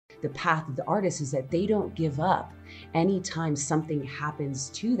the path of the artist is that they don't give up anytime something happens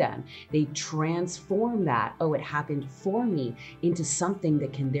to them. They transform that, oh, it happened for me, into something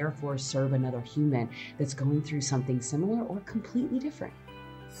that can therefore serve another human that's going through something similar or completely different.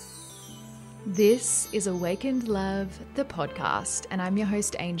 This is Awakened Love, the podcast, and I'm your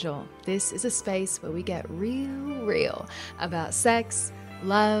host, Angel. This is a space where we get real about sex,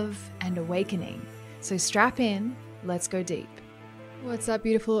 love, and awakening. So strap in, let's go deep. What's up,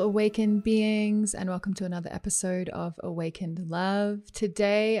 beautiful awakened beings, and welcome to another episode of Awakened Love.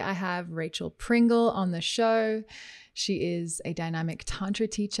 Today, I have Rachel Pringle on the show. She is a dynamic tantra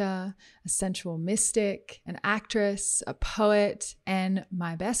teacher, a sensual mystic, an actress, a poet, and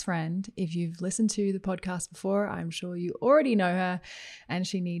my best friend. If you've listened to the podcast before, I'm sure you already know her, and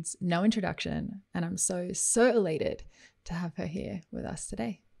she needs no introduction. And I'm so elated to have her here with us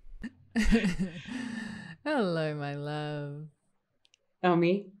today. Hello, my love. Oh,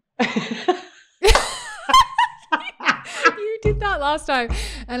 me? You did that last time.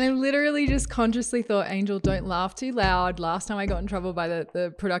 And I literally just consciously thought, Angel, don't laugh too loud. Last time I got in trouble by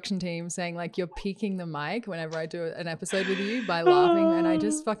the production team saying like you're peaking the mic whenever I do an episode with you by laughing. And I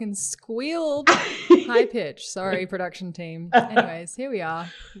just fucking squealed high pitch. Sorry, production team. Anyways, here we are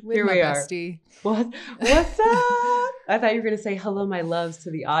with Here my we bestie. What's up? I thought you were going to say hello, my loves, to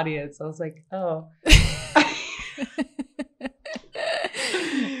the audience. I was like, oh.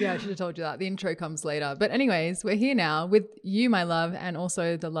 Yeah, I should have told you that. The intro comes later. But anyways, we're here now with you, my love, and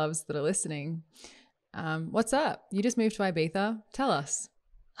also the loves that are listening. What's up? You just moved to Ibiza. Tell us.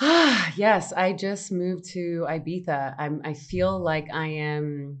 Yes, I just moved to Ibiza. I feel like I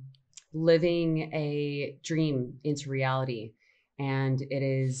am living a dream into reality, and it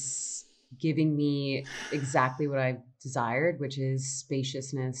is giving me exactly what I've desired, which is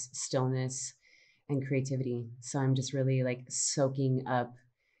spaciousness, stillness, and creativity. So I'm just really like soaking up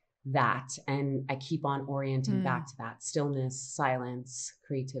that, and I keep on orienting back to that stillness, silence,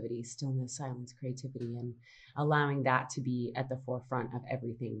 creativity, stillness, silence, creativity, and allowing that to be at the forefront of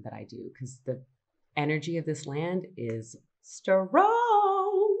everything that I do, because the energy of this land is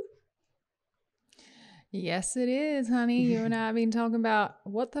strong. Yes, it is, honey. You and I have been talking about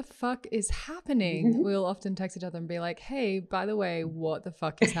what the fuck is happening. We'll often text each other and be like, hey, by the way, what the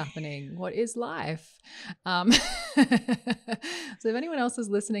fuck is happening? What is life? So if anyone else is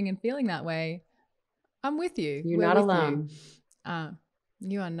listening and feeling that way, I'm with you. You're not alone.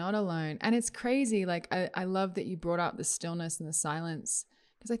 You are not alone. And it's crazy. Like, I love that you brought up the stillness and the silence,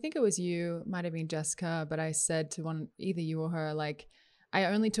 because I think it was you, might have been Jessica, but I said to either you or her, like, I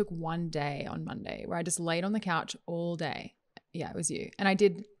only took one day on Monday where I just laid on the couch all day. Yeah, it was you. And I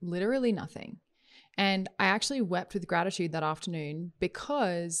did literally nothing. And I actually wept with gratitude that afternoon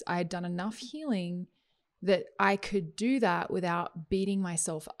because I had done enough healing that I could do that without beating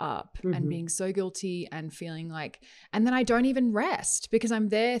myself up and being so guilty and feeling like, and then I don't even rest because I'm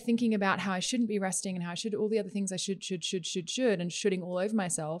there thinking about how I shouldn't be resting and how I should, all the other things I should, and shooting all over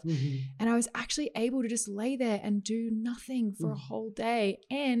myself. And I was actually able to just lay there and do nothing for a whole day.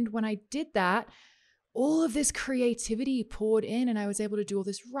 And when I did that, all of this creativity poured in, and I was able to do all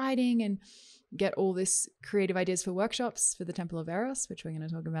this writing and get all this creative ideas for workshops for the Temple of Eros, which we're going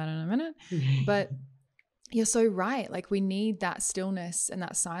to talk about in a minute. But you're so right. Like, we need that stillness and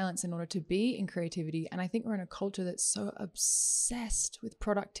that silence in order to be in creativity. And I think we're in a culture that's so obsessed with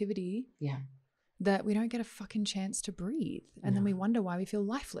productivity that we don't get a fucking chance to breathe. And then we wonder why we feel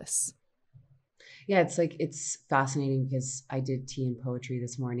lifeless. Yeah, it's like, it's fascinating because I did tea and poetry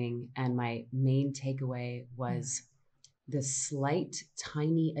this morning, and my main takeaway was the slight,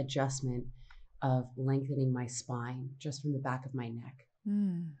 tiny adjustment of lengthening my spine just from the back of my neck.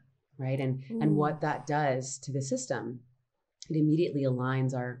 Right. And what that does to the system, it immediately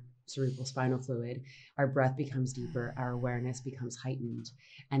aligns our cerebral spinal fluid. Our breath becomes deeper. Our awareness becomes heightened.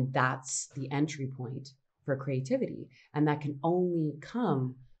 And that's the entry point for creativity. And that can only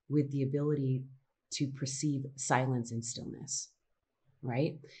come with the ability to perceive silence and stillness.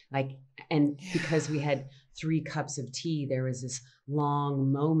 Right. Like, and because we had 3 cups of tea, there was this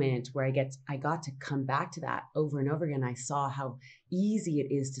long moment where I got to come back to that over and over again. I saw how easy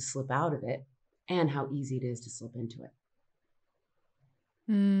it is to slip out of it and how easy it is to slip into it.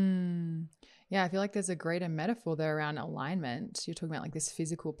 Yeah, I feel like there's a greater metaphor there around alignment. You're talking about like this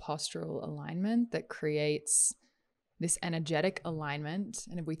physical postural alignment that creates this energetic alignment.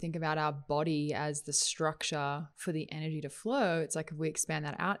 And if we think about our body as the structure for the energy to flow, it's like if we expand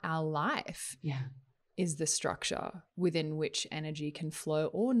that out, our life is the structure within which energy can flow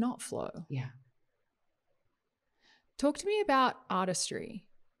or not flow. Yeah. Talk to me about artistry.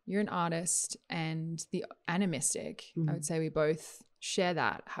 You're an artist and a mystic. I would say we both share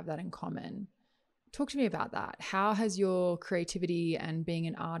that, have that in common. Talk to me about that. How has your creativity and being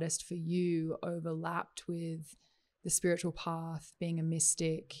an artist for you overlapped with the spiritual path, being a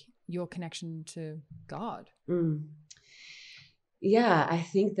mystic, your connection to God? Yeah, I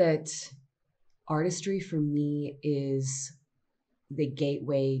think that artistry for me is the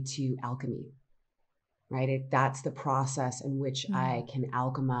gateway to alchemy, right? That's the process in which I can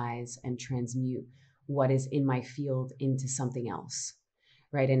alchemize and transmute what is in my field into something else,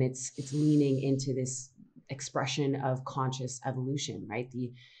 right? And it's leaning into this expression of conscious evolution, right?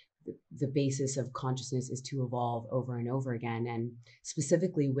 The basis of consciousness is to evolve over and over again, and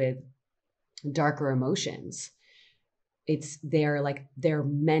specifically with darker emotions, they're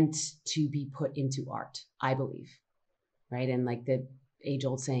meant to be put into art, I believe, right? And like the age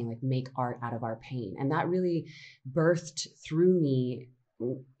old saying, like, make art out of our pain. And that really birthed through me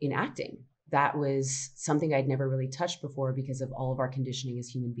in acting. That was something I'd never really touched before because of all of our conditioning as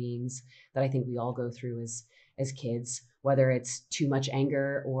human beings that I think we all go through as kids, whether it's too much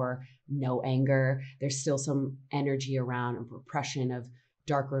anger or no anger, there's still some energy around a repression of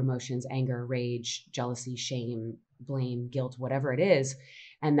darker emotions, anger, rage, jealousy, shame, blame, guilt, whatever it is.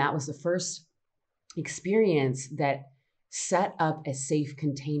 And that was the first experience that set up a safe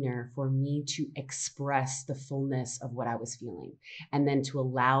container for me to express the fullness of what I was feeling, and then to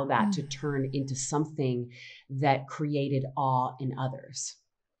allow that to turn into something that created awe in others,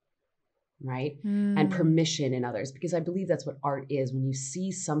 right? And permission in others, because I believe that's what art is. When you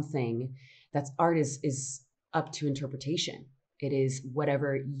see something, that's art is up to interpretation. It is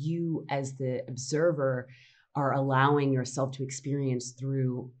whatever you as the observer are allowing yourself to experience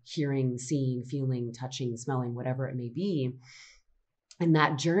through hearing, seeing, feeling, touching, smelling, whatever it may be. And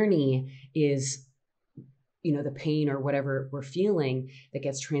that journey is, the pain or whatever we're feeling that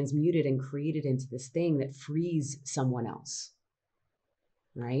gets transmuted and created into this thing that frees someone else.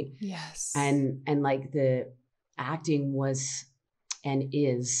 Right? Yes. And like the acting was and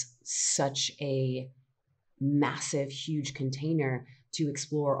is such a massive, huge container to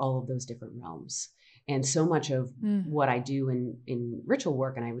explore all of those different realms. And so much of what I do in ritual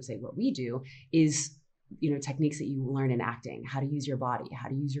work, and I would say what we do, is, techniques that you learn in acting, how to use your body, how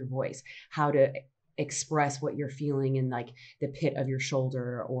to use your voice, how to express what you're feeling in like the pit of your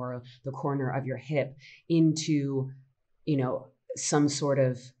shoulder or the corner of your hip into, some sort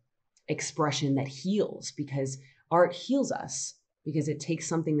of expression that heals, because art heals us, because it takes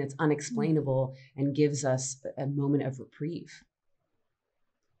something that's unexplainable and gives us a moment of reprieve.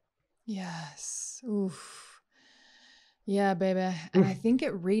 Yes. Oof. Yeah, baby. And I think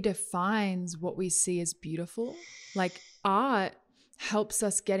it redefines what we see as beautiful. Like art helps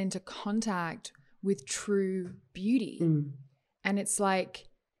us get into contact with true beauty. And it's like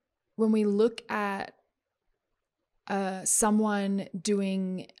when we look at someone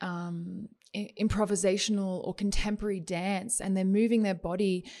doing improvisational or contemporary dance, and they're moving their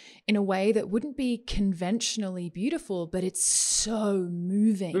body in a way that wouldn't be conventionally beautiful, but it's so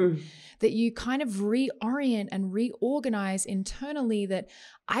moving that you kind of reorient and reorganize internally, that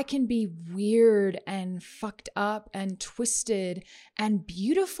I can be weird and fucked up and twisted and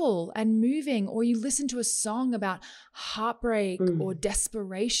beautiful and moving. Or you listen to a song about heartbreak or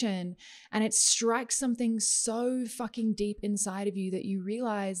desperation, and it strikes something so fucking deep inside of you that you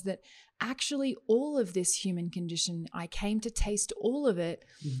realize that actually all of this human condition, I came to taste all of it.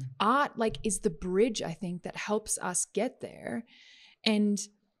 Art is the bridge, I think, that helps us get there. And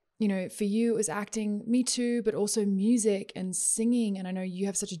for you it was acting, me too, but also music and singing. And I know you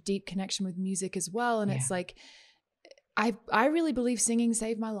have such a deep connection with music as well. And it's like, I really believe singing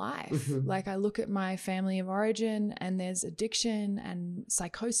saved my life. Like I look at my family of origin, and there's addiction and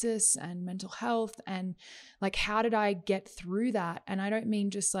psychosis and mental health, and like, how did I get through that? And I don't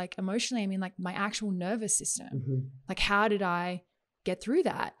mean just like emotionally, I mean like my actual nervous system. Like, how did I get through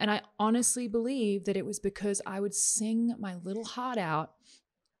that? And I honestly believe that it was because I would sing my little heart out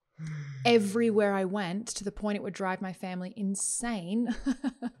everywhere I went, to the point it would drive my family insane.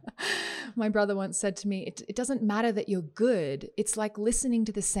 My brother once said to me, it doesn't matter that you're good. It's like listening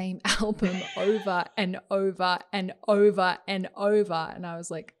to the same album over and over and over and over. And I was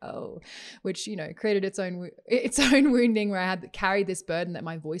like, oh, which, created its own wounding, where I had carried this burden that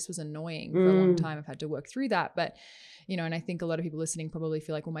my voice was annoying for a long time. I've had to work through that. But and I think a lot of people listening probably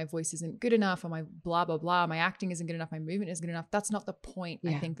feel like, well, my voice isn't good enough, or my blah, blah, blah, my acting isn't good enough, my movement isn't good enough. That's not the point.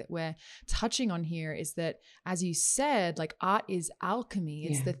 I think that we're touching on here is that, as you said, like art is alchemy.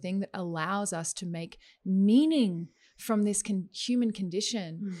 It's the thing that allows us to make meaning from this human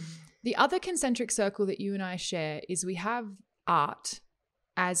condition. The other concentric circle that you and I share is we have art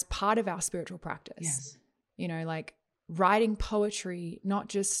as part of our spiritual practice. Like writing poetry, not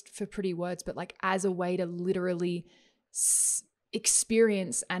just for pretty words, but like as a way to literally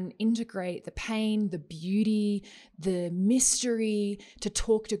experience and integrate the pain, the beauty, the mystery, to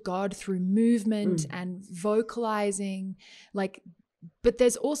talk to God through movement and vocalizing. Like, but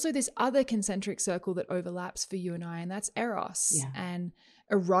there's also this other concentric circle that overlaps for you and I, and that's eros and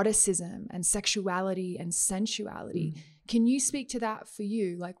eroticism and sexuality and sensuality. Can you speak to that for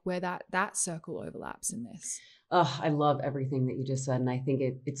you, like where that circle overlaps in this? Oh, I love everything that you just said. And I think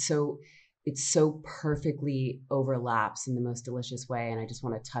it's so perfectly overlaps in the most delicious way. And I just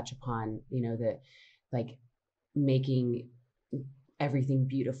want to touch upon, the like making everything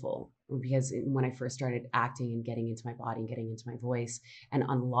beautiful, because when I first started acting and getting into my body and getting into my voice and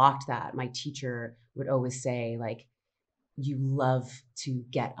unlocked that, my teacher would always say, like, you love to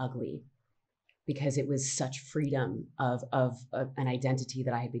get ugly, because it was such freedom of an identity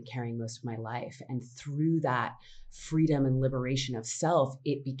that I had been carrying most of my life. And through that freedom and liberation of self,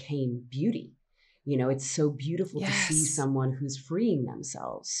 it became beauty. It's so beautiful to see someone who's freeing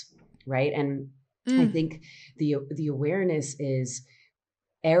themselves, right? And I think the awareness is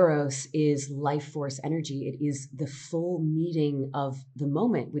Eros is life force energy. It is the full meeting of the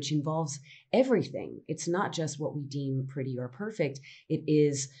moment, which involves everything. It's not just what we deem pretty or perfect. It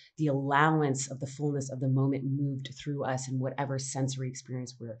is the allowance of the fullness of the moment moved through us and whatever sensory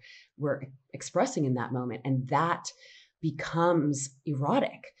experience we're expressing in that moment. And that becomes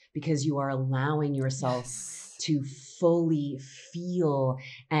erotic because you are allowing yourself to fully feel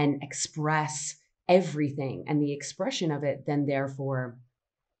and express everything. And the expression of it then therefore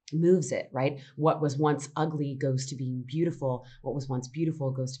moves it, right? What was once ugly goes to being beautiful. What was once beautiful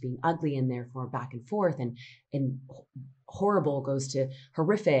goes to being ugly, and therefore back and forth. And horrible goes to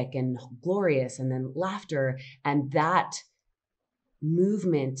horrific, and glorious, and then laughter. And that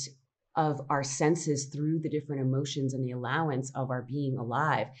movement of our senses through the different emotions and the allowance of our being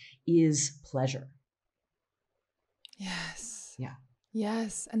alive is pleasure. Yes. Yeah.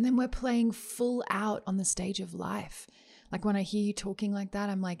 Yes. And then we're playing full out on the stage of life. Like when I hear you talking like that,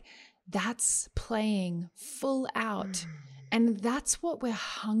 I'm like, that's playing full out. And that's what we're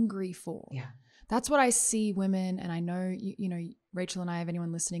hungry for. Yeah. That's what I see women, and I know, Rachel and I, if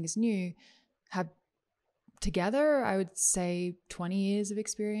anyone listening is new, have together, I would say 20 years of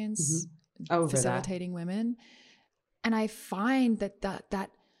experience facilitating women. And I find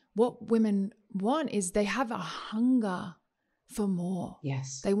that what women want is they have a hunger for more.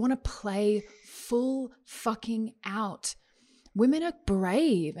 Yes. They want to play full fucking out. Women are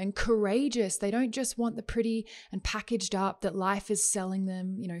brave and courageous. They don't just want the pretty and packaged up that life is selling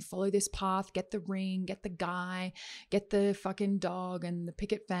them, follow this path, get the ring, get the guy, get the fucking dog and the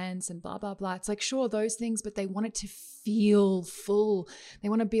picket fence and blah, blah, blah. It's like, sure, those things, but they want it to feel full. They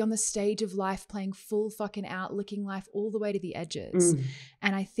want to be on the stage of life playing full fucking out, licking life all the way to the edges.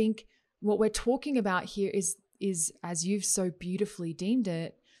 And I think what we're talking about here is, as you've so beautifully deemed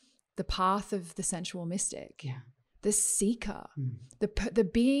it, the path of the sensual mystic. Yeah. The seeker, the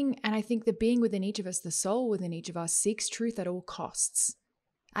being, and I think the being within each of us, the soul within each of us, seeks truth at all costs,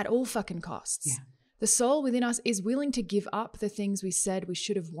 at all fucking costs. Yeah. The soul within us is willing to give up the things we said we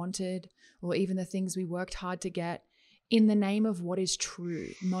should have wanted, or even the things we worked hard to get, in the name of what is true,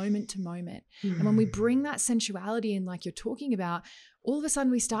 moment to moment. And when we bring that sensuality in, like you're talking about, all of a sudden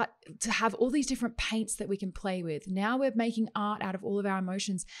we start to have all these different paints that we can play with. Now we're making art out of all of our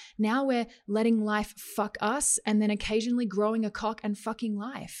emotions. Now we're letting life fuck us, and then occasionally growing a cock and fucking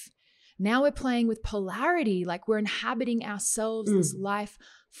life. Now we're playing with polarity, like we're inhabiting ourselves, this life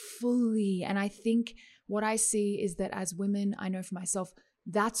fully. And I think what I see is that as women, I know for myself,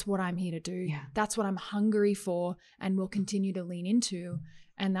 that's what I'm here to do. Yeah. That's what I'm hungry for and will continue to lean into.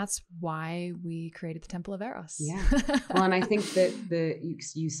 And that's why we created the Temple of Eros. Yeah. Well, and I think that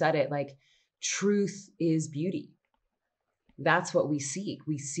you said it, like, truth is beauty. That's what we seek.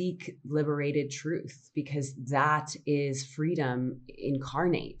 We seek liberated truth because that is freedom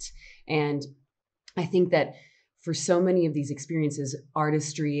incarnate. And I think that for so many of these experiences,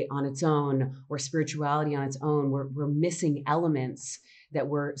 artistry on its own or spirituality on its own, we're missing elements that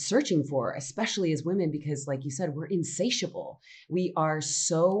we're searching for, especially as women, because like you said, we're insatiable. We are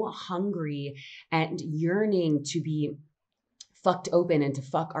so hungry and yearning to be fucked open and to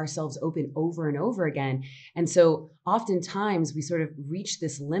fuck ourselves open over and over again. And so oftentimes we sort of reach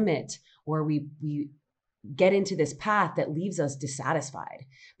this limit, or we get into this path that leaves us dissatisfied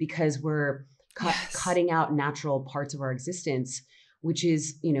because we're cutting out natural parts of our existence, which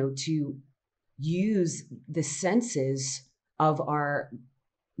is, to use the senses of our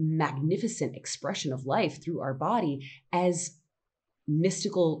magnificent expression of life through our body as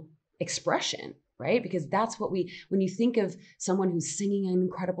mystical expression, right? Because that's what when you think of someone who's singing an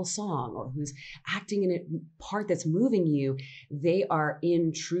incredible song or who's acting in a part that's moving you, they are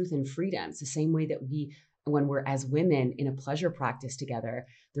in truth and freedom. It's the same way that when we're as women in a pleasure practice together,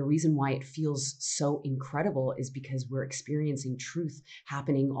 the reason why it feels so incredible is because we're experiencing truth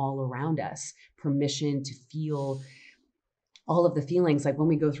happening all around us, permission to feel all of the feelings. Like when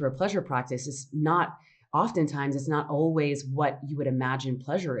we go through a pleasure practice, oftentimes it's not always what you would imagine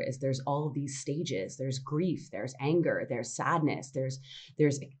pleasure is. There's all of these stages. There's grief, there's anger, there's sadness,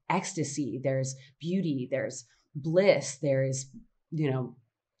 there's ecstasy, there's beauty, there's bliss, there's,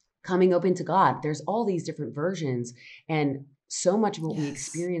 coming open to God. There's all these different versions. And so much of what we Yes.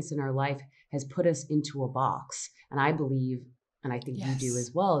 experience in our life has put us into a box. And I believe, and I think you do Yes.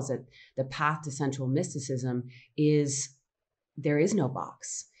 as well, is that the path to sensual mysticism is there is no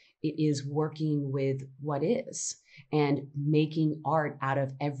box. It is working with what is and making art out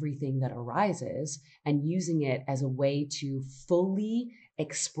of everything that arises and using it as a way to fully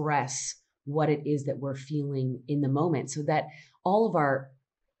express what it is that we're feeling in the moment so that all of our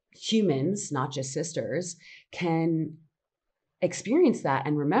humans, not just sisters, can experience that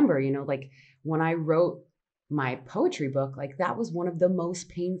and remember, like when I wrote my poetry book, like that was one of the most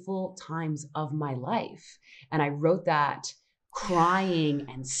painful times of my life. And I wrote that crying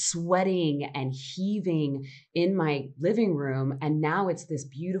and sweating and heaving in my living room. And now it's this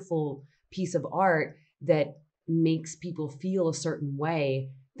beautiful piece of art that makes people feel a certain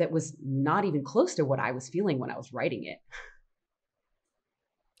way that was not even close to what I was feeling when I was writing it.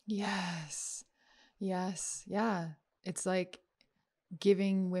 Yes. Yes. Yeah. It's like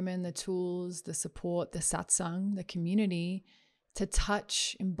giving women the tools, the support, the satsang, the community to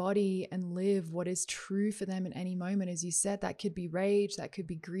touch, embody, and live what is true for them in any moment. As you said, that could be rage, that could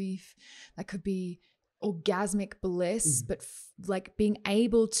be grief, that could be orgasmic bliss, but like being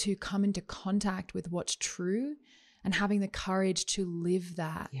able to come into contact with what's true and having the courage to live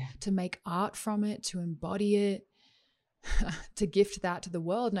that, to make art from it, to embody it, to gift that to the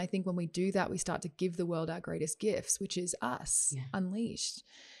world. And I think when we do that, we start to give the world our greatest gifts, which is us unleashed.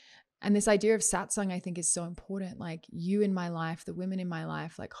 And this idea of satsang, I think, is so important. Like you in my life, the women in my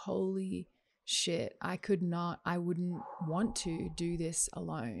life, like, holy shit, I wouldn't want to do this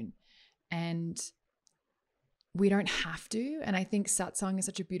alone. And we don't have to. And I think satsang is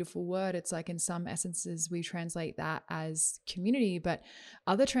such a beautiful word. It's like in some essences, we translate that as community, but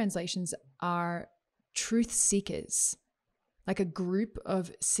other translations are truth seekers, like a group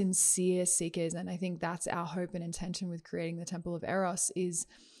of sincere seekers. And I think that's our hope and intention with creating the Temple of Eros, is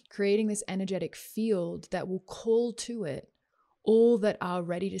creating this energetic field that will call to it all that are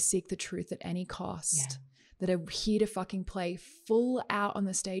ready to seek the truth at any cost, that are here to fucking play full out on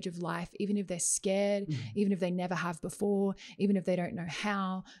the stage of life, even if they're scared, even if they never have before, even if they don't know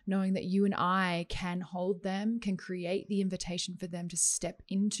how, knowing that you and I can hold them, can create the invitation for them to step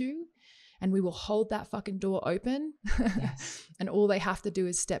into. And we will hold that fucking door open. And all they have to do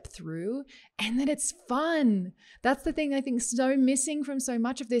is step through. And then it's fun. That's the thing I think so missing from so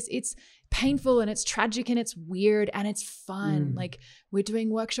much of this. It's painful and it's tragic and it's weird and it's fun. Like we're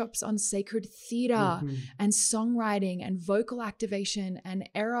doing workshops on sacred theater and songwriting and vocal activation and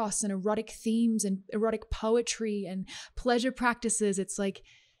eros and erotic themes and erotic poetry and pleasure practices. It's like,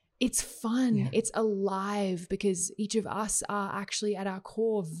 it's fun. It's alive because each of us are actually at our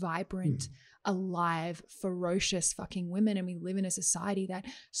core vibrant, alive, ferocious fucking women. And we live in a society that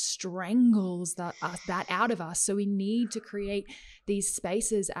strangles that out of us. So we need to create these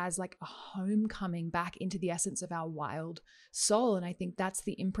spaces as like a homecoming back into the essence of our wild soul. And I think that's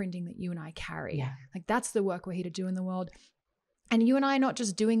the imprinting that you and I carry. Like that's the work we're here to do in the world. And you and I are not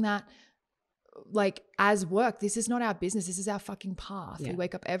just doing that like as work. This is not our business. This is our fucking path. We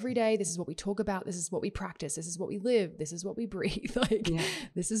wake up every day. This is what we talk about. This is what we practice. This is what we live. This is what we breathe. Like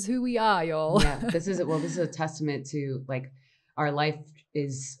this is who we are, y'all. This is a testament to like our life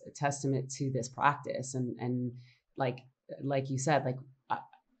is a testament to this practice. And like you said, like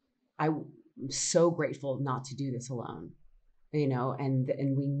I'm so grateful not to do this alone. And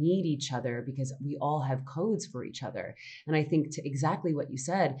we need each other because we all have codes for each other. And I think to exactly what you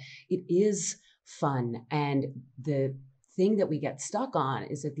said, it is fun. And the thing that we get stuck on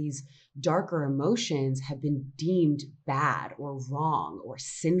is that these darker emotions have been deemed bad or wrong or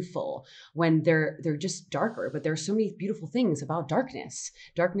sinful when they're just darker. But there are so many beautiful things about darkness.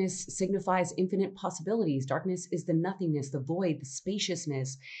 Darkness signifies infinite possibilities. Darkness is the nothingness, the void, the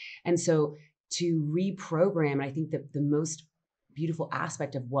spaciousness. And so to reprogram, I think that the most beautiful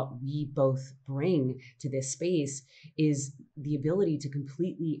aspect of what we both bring to this space is the ability to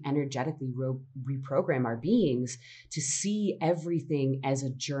completely energetically reprogram our beings to see everything as a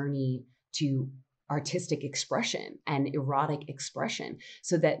journey to artistic expression and erotic expression,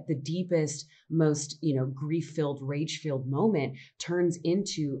 so that the deepest, most, grief-filled, rage-filled moment turns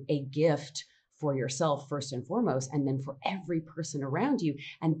into a gift for yourself first and foremost, and then for every person around you.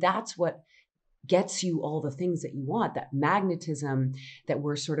 And that's what gets you all the things that you want, that magnetism that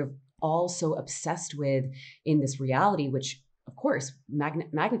we're sort of all so obsessed with in this reality, which of course,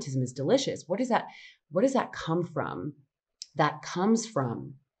 magnetism is delicious. What does that come from? That comes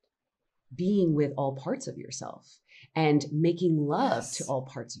from being with all parts of yourself and making love to all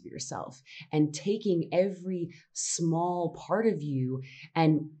parts of yourself and taking every small part of you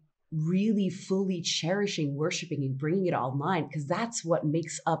and really fully cherishing, worshiping, and bringing it all online, because that's what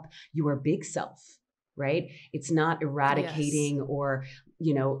makes up your big self, right? It's not eradicating or,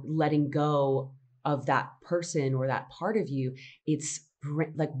 letting go of that person or that part of you. It's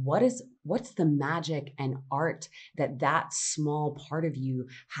like, what's the magic and art that small part of you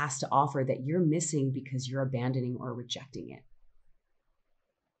has to offer that you're missing because you're abandoning or rejecting it?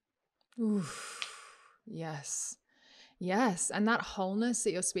 Oof. Yes. Yes. And that wholeness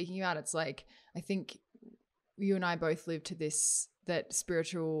that you're speaking about, it's like, I think you and I both live to this, that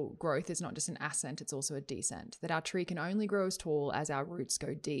spiritual growth is not just an ascent, it's also a descent, that our tree can only grow as tall as our roots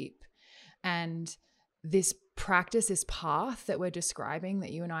go deep. And this practice, this path that we're describing,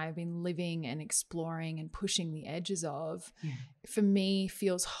 that you and I have been living and exploring and pushing the edges of, for me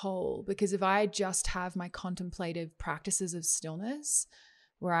feels whole. Because if I just have my contemplative practices of stillness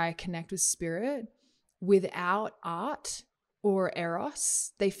where I connect with spirit without art or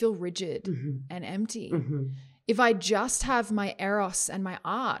eros, they feel rigid and empty. If I just have my eros and my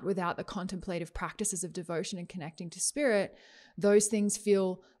art without the contemplative practices of devotion and connecting to spirit, those things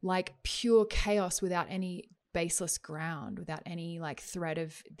feel like pure chaos without any baseless ground, without any like thread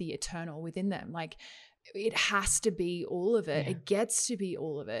of the eternal within them. Like, it has to be all of it. It gets to be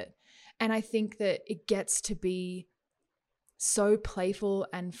all of it. And I think that it gets to be so playful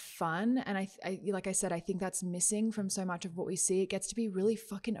and fun. And I like I said, I think that's missing from so much of what we see. It gets to be really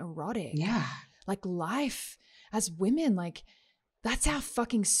fucking erotic. Yeah. Like, life as women, like, that's our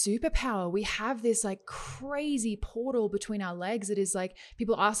fucking superpower. We have this like crazy portal between our legs. It is like,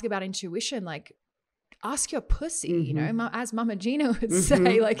 people ask about intuition, like, ask your pussy, as Mama Gina would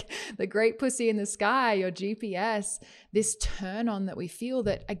say, like, the great pussy in the sky, your GPS, this turn on that we feel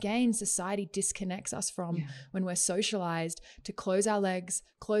that, again, society disconnects us from when we're socialized to close our legs,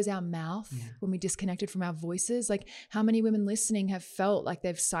 close our mouth when we disconnected from our voices. Like, how many women listening have felt like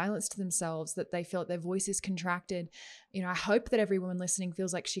they've silenced themselves, that they felt their voice is contracted? I hope that every woman listening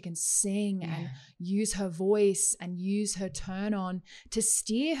feels like she can sing and use her voice and use her turn on to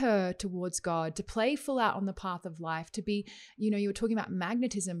steer her towards God, to play full out on the path of life, to be, you were talking about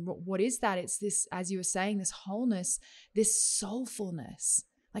magnetism. What is that? It's this, as you were saying, this wholeness, this soulfulness.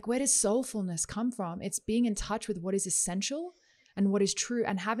 Like, where does soulfulness come from? It's being in touch with what is essential and what is true,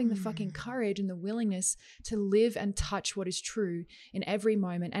 and having the fucking courage and the willingness to live and touch what is true in every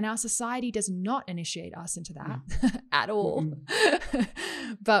moment. And our society does not initiate us into that at all.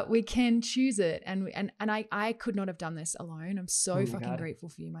 But we can choose it. And I could not have done this alone. I'm so fucking grateful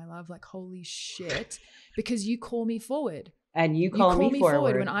for you, my love. Like, holy shit. Because you call me forward. And you call me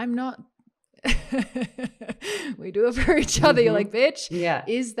forward when I'm not. We do it for each other. You're like, bitch,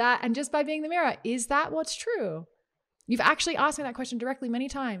 is that, and just by being the mirror, is that what's true? You've actually asked me that question directly many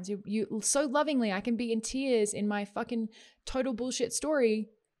times. You so lovingly, I can be in tears in my fucking total bullshit story,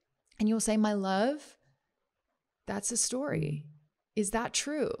 and you'll say, my love, that's a story. Is that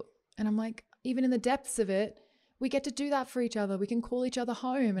true? And I'm like, even in the depths of it, we get to do that for each other. We can call each other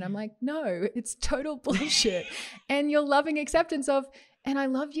home. And I'm like, no, it's total bullshit. And your loving acceptance of, and I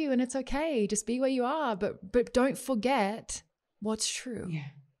love you, and it's okay. Just be where you are, but don't forget what's true.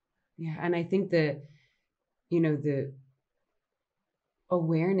 Yeah. And I think that, the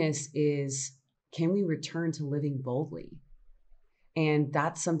awareness is, can we return to living boldly? And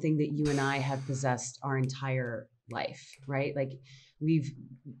that's something that you and I have possessed our entire life, right? Like,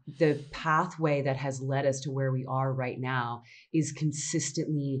 the pathway that has led us to where we are right now is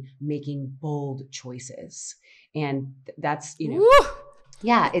consistently making bold choices. And that's, and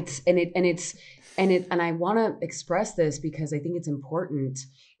I want to express this because I think it's important,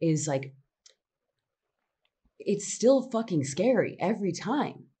 is like, it's still fucking scary every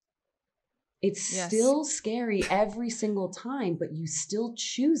time. It's still scary every single time, but you still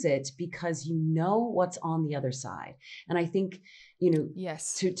choose it because you know what's on the other side. And I think,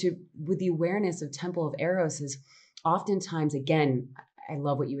 to with the awareness of Temple of Eros is oftentimes, again, I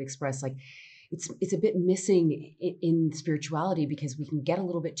love what you express, like, it's a bit missing in spirituality, because we can get a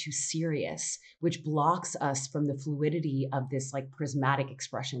little bit too serious, which blocks us from the fluidity of this like prismatic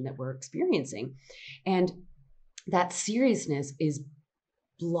expression that we're experiencing. And that seriousness is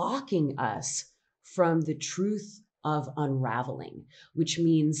blocking us from the truth of unraveling, which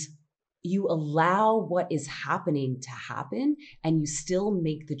means you allow what is happening to happen, and you still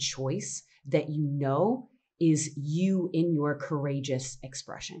make the choice that you know is you in your courageous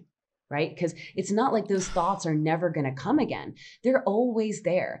expression, right? Because it's not like those thoughts are never going to come again. They're always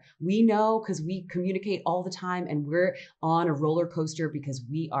there. We know because we communicate all the time, and we're on a roller coaster because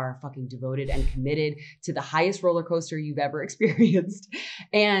we are fucking devoted and committed to the highest roller coaster you've ever experienced.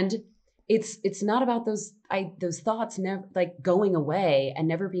 And it's not about those thoughts never like going away and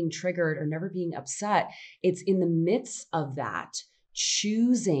never being triggered or never being upset. It's in the midst of that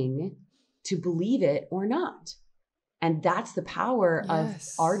choosing to believe it or not. And that's the power of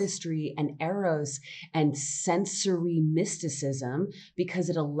artistry and eros and sensory mysticism, because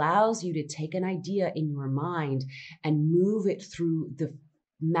it allows you to take an idea in your mind and move it through the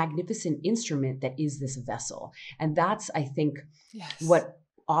magnificent instrument that is this vessel. And that's, I think, what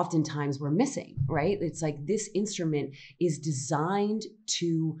oftentimes we're missing, right? It's like this instrument is designed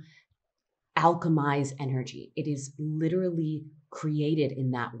to alchemize energy. It is literally created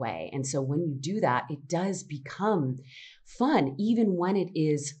in that way. And so when you do that, it does become fun, even when it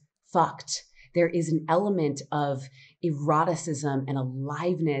is fucked. There is an element of eroticism and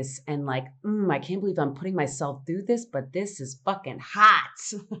aliveness and like, I can't believe I'm putting myself through this, but this is fucking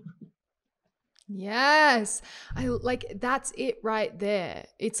hot. Yes. I like, that's it right there.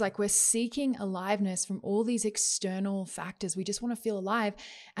 It's like we're seeking aliveness from all these external factors. We just want to feel alive.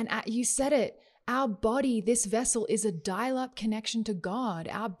 And you said it, our body, this vessel, is a dial-up connection to God.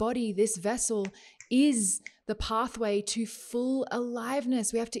 Our body, this vessel, is the pathway to full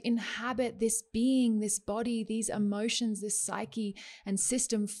aliveness. We have to inhabit this being, this body, these emotions, this psyche and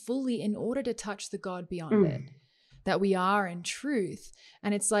system fully in order to touch the God beyond it, that we are in truth.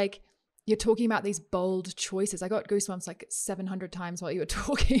 And it's like, you're talking about these bold choices. I got goosebumps like 700 times while you were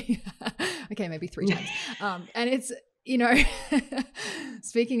talking. Okay, maybe 3 times. And it's, you know,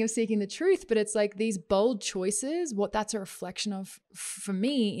 speaking of seeking the truth, but it's like these bold choices, what that's a reflection of for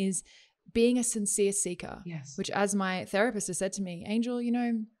me is being a sincere seeker. Yes. Which, as my therapist has said to me, Angel, you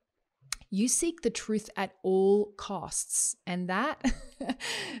know, you seek the truth at all costs. And that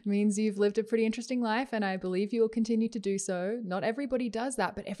means you've lived a pretty interesting life. And I believe you will continue to do so. Not everybody does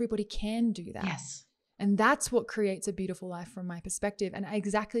that, but everybody can do that. Yes. And that's what creates a beautiful life from my perspective. And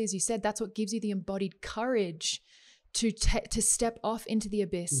exactly as you said, that's what gives you the embodied courage to step off into the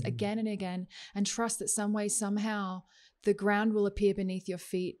abyss again and again, and trust that some way, somehow, the ground will appear beneath your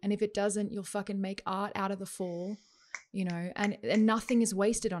feet. And if it doesn't, you'll fucking make art out of the fall. You know, and nothing is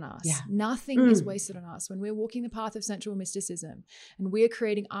wasted on us. Yeah. Nothing is wasted on us. When we're walking the path of sensual mysticism and we're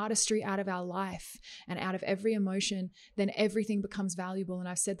creating artistry out of our life and out of every emotion, then everything becomes valuable. And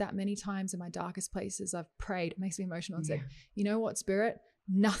I've said that many times in my darkest places. I've prayed, it makes me emotional, and said, you know what, Spirit,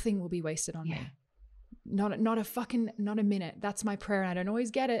 nothing will be wasted on me. Not a minute. That's my prayer. And I don't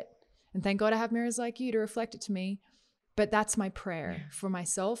always get it. And thank God I have mirrors like you to reflect it to me. But that's my prayer for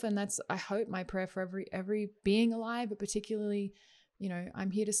myself. And that's, I hope, my prayer for every being alive, but particularly, you know, I'm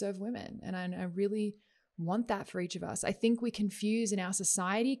here to serve women. And I really want that for each of us. I think we confuse in our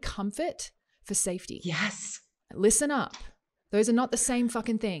society comfort for safety. Yes. Listen up. Those are not the same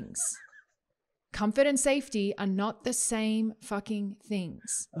fucking things. Comfort and safety are not the same fucking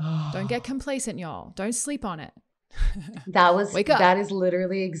things. Don't get complacent, y'all. Don't sleep on it. Wake up. That is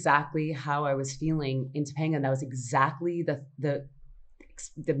literally exactly how I was feeling in Topanga. And that was exactly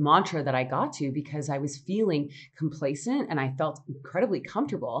the mantra that I got to, because I was feeling complacent and I felt incredibly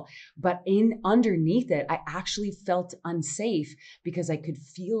comfortable, but underneath it, I actually felt unsafe, because I could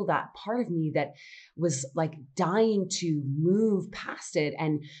feel that part of me that was like dying to move past it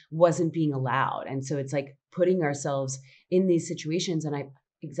and wasn't being allowed. And so it's like putting ourselves in these situations. And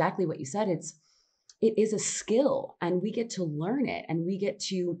exactly what you said, it is a skill, and we get to learn it, and we get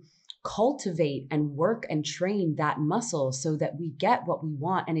to cultivate and work and train that muscle so that we get what we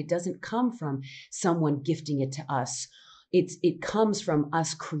want. And it doesn't come from someone gifting it to us. It comes from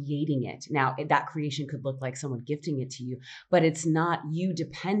us creating it. Now, that creation could look like someone gifting it to you, but it's not you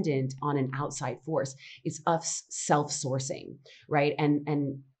dependent on an outside force. It's us self-sourcing, right?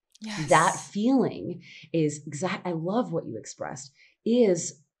 And that feeling is I love what you expressed,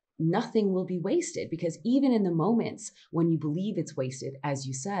 is nothing will be wasted, because even in the moments when you believe it's wasted, as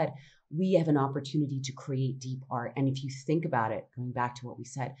you said, we have an opportunity to create deep art. And if you think about it, going back to what we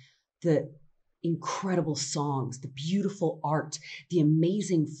said, the incredible songs, the beautiful art, the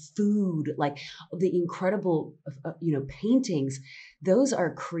amazing food, like the incredible, paintings, those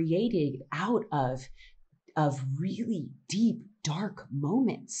are created out of really deep, dark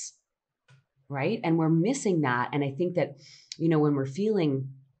moments, right? And we're missing that. And I think that, when we're feeling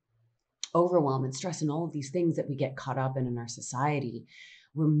overwhelm and stress and all of these things that we get caught up in our society,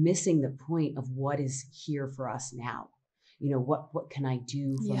 we're missing the point of what is here for us now. What can I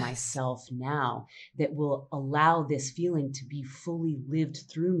do for myself now that will allow this feeling to be fully lived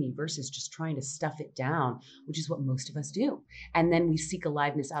through me versus just trying to stuff it down, which is what most of us do. And then we seek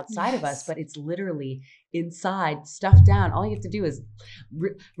aliveness outside of us, but it's literally inside, stuffed down. All you have to do is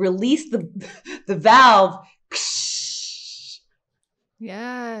release the valve.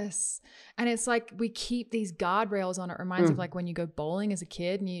 Yes. And it's like we keep these guardrails on. It reminds me of like when you go bowling as a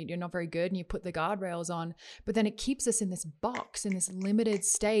kid and you're not very good and you put the guardrails on, but then it keeps us in this box, in this limited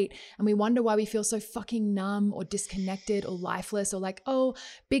state. And we wonder why we feel so fucking numb or disconnected or lifeless, or like, oh,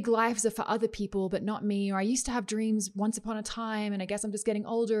 big lives are for other people, but not me. Or I used to have dreams once upon a time and I guess I'm just getting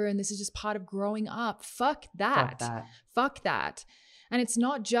older and this is just part of growing up. Fuck that. Fuck that. And it's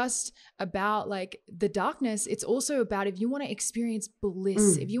not just about like the darkness. It's also about if you want to experience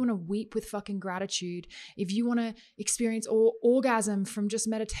bliss, if you want to weep with fucking gratitude, if you want to experience orgasm from just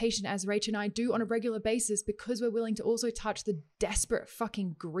meditation, as Rach and I do on a regular basis, because we're willing to also touch the desperate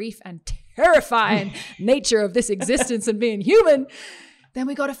fucking grief and terrifying nature of this existence and being human, then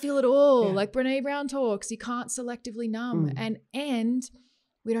we got to feel it all. Yeah. Like Brene Brown talks, you can't selectively numb. And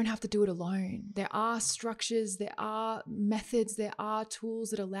we don't have to do it alone. There are structures, there are methods, there are tools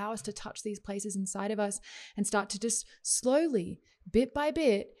that allow us to touch these places inside of us and start to just slowly, bit by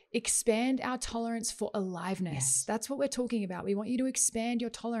bit, expand our tolerance for aliveness. Yes. That's what we're talking about. We want you to expand your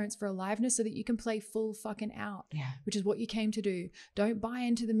tolerance for aliveness so that you can play full fucking out, which is what you came to do. Don't buy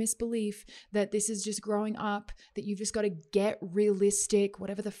into the misbelief that this is just growing up, that you've just got to get realistic,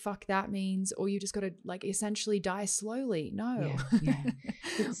 whatever the fuck that means, or you just got to like essentially die slowly. No.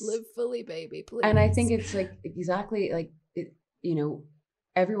 Live fully, baby, please. And I think it's like exactly like,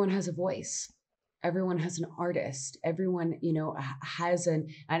 everyone has a voice. Everyone has an artist. Everyone, has an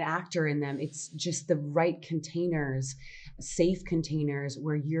actor in them. It's just the right containers, safe containers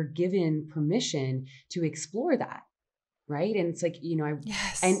where you're given permission to explore that. Right. And it's like,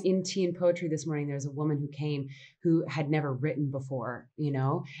 and in Tea and Poetry this morning, there's a woman who came who had never written before,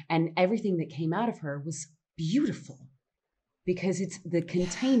 and everything that came out of her was beautiful because it's the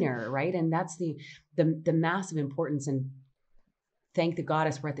container. Right. And that's the massive importance. And thank the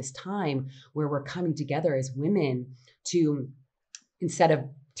goddess we're at this time where we're coming together as women to, instead of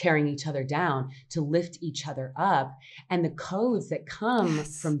tearing each other down, to lift each other up. And the codes that come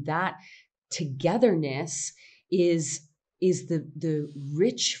from that togetherness is the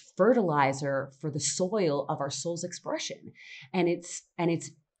rich fertilizer for the soil of our soul's expression. And it's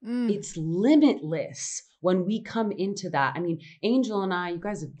limitless when we come into that. I mean, Angel and I, you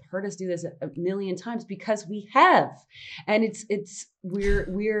guys have heard us do this a million times because we have, and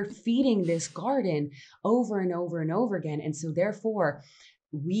we're feeding this garden over and over and over again. And so therefore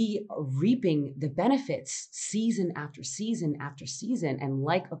we are reaping the benefits season after season after season. And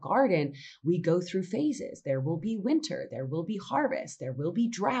like a garden, we go through phases. There will be winter, there will be harvest, there will be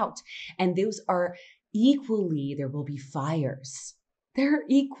drought. And those are equally, there will be fires. They're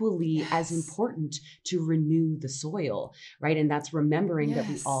equally as important to renew the soil, right? And that's remembering that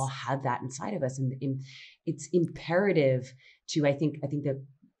we all have that inside of us. And it's imperative to, I think the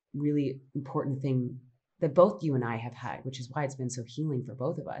really important thing that both you and I have had, which is why it's been so healing for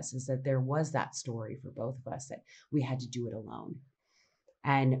both of us, is that there was that story for both of us that we had to do it alone.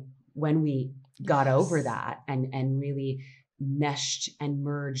 And when we got over that and really meshed and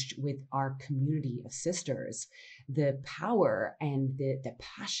merged with our community of sisters, the power and the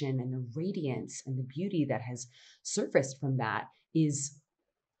passion and the radiance and the beauty that has surfaced from that is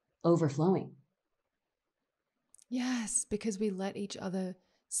overflowing. Yes, because we let each other,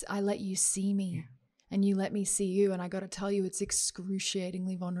 I let you see me. And you let me see you. And I got to tell you, it's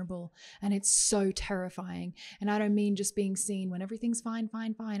excruciatingly vulnerable. And it's so terrifying. And I don't mean just being seen when everything's fine.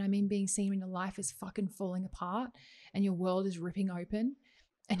 I mean being seen when your life is fucking falling apart and your world is ripping open.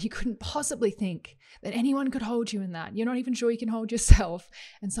 And you couldn't possibly think that anyone could hold you in that. You're not even sure you can hold yourself.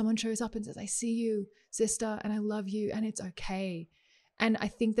 And someone shows up and says, I see you, sister, and I love you, and it's okay. And I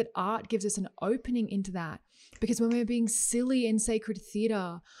think that art gives us an opening into that. Because when we're being silly in sacred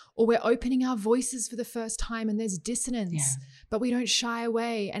theater, or we're opening our voices for the first time and there's dissonance, but we don't shy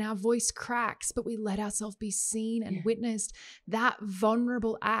away and our voice cracks, but we let ourselves be seen and witnessed, that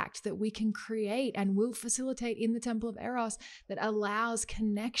vulnerable act that we can create and will facilitate in the Temple of Eros that allows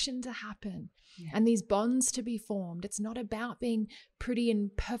connection to happen. and these bonds to be formed. It's not about being pretty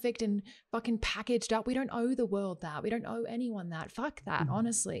and perfect and fucking packaged up. We don't owe the world that. We don't owe anyone that. Fuck that,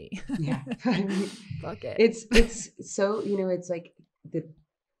 honestly. Yeah. Fuck it. It's so, it's like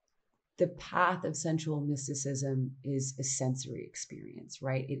the path of sensual mysticism is a sensory experience,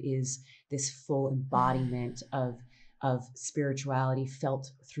 right? It is this full embodiment of spirituality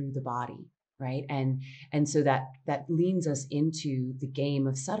felt through the body, right? And so that leans us into the game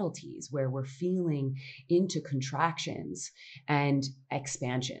of subtleties, where we're feeling into contractions and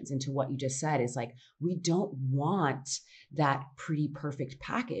expansions. Into what you just said is like, we don't want that pretty perfect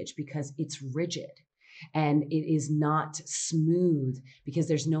package because it's rigid and it is not smooth, because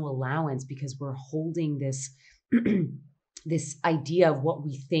there's no allowance, because we're holding this this idea of what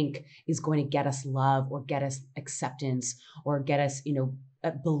we think is going to get us love or get us acceptance or get us,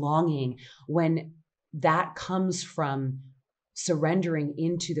 belonging, when that comes from surrendering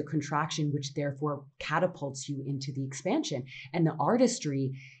into the contraction, which therefore catapults you into the expansion. And the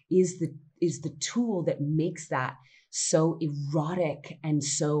artistry is the tool that makes that so erotic and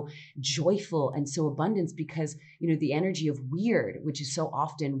so joyful and so abundant, because the energy of weird, which is so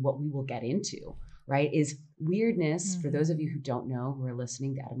often what we will get into, right, is weirdness. For those of you who don't know, who are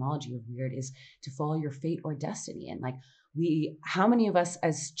listening, the etymology of weird is to follow your fate or destiny. And like, how many of us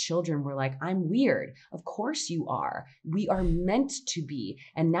as children were like, I'm weird? Of course you are. We are meant to be.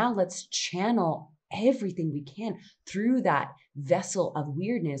 And now let's channel everything we can through that vessel of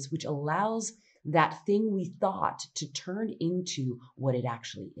weirdness, which allows that thing we thought to turn into what it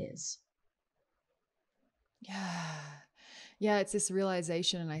actually is. Yeah, it's this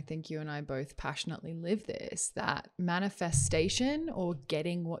realization, and I think you and I both passionately live this, that manifestation or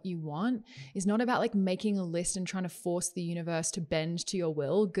getting what you want is not about like making a list and trying to force the universe to bend to your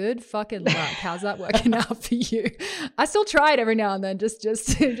will. Good fucking luck. How's that working out for you? I still try it every now and then just to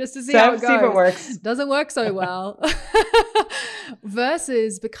see how it goes. See if it works. Doesn't work so well.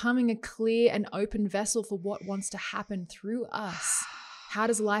 Versus becoming a clear and open vessel for what wants to happen through us. How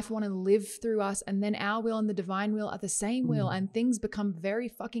does life want to live through us? And then our will and the divine will are the same will, and things become very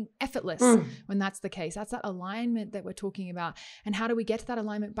fucking effortless when that's the case. That's that alignment that we're talking about. And how do we get to that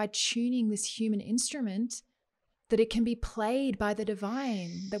alignment? By tuning this human instrument that it can be played by the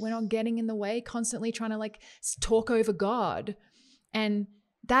divine, that we're not getting in the way, constantly trying to like talk over God. And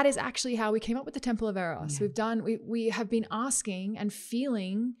that is actually how we came up with the Temple of Eros. Yeah. We have been asking and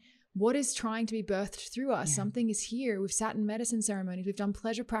feeling what is trying to be birthed through us. Yeah. Something is here. We've sat in medicine ceremonies. We've done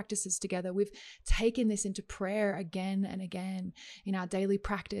pleasure practices together. We've taken this into prayer again and again in our daily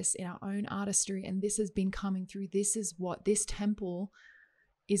practice, in our own artistry. And this has been coming through. This is what this temple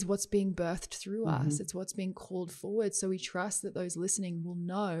is, what's being birthed through us. It's what's being called forward. So we trust that those listening will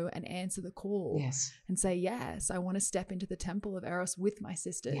know and answer the call. Yes. And say, yes, I want to step into the temple of Eros with my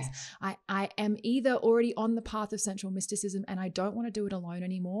sisters. Yes. I am either already on the path of sensual mysticism and I don't want to do it alone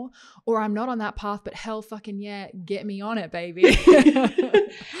anymore, or I'm not on that path, but hell fucking yeah, get me on it, baby.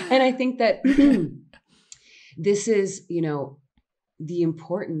 And I think that this is, the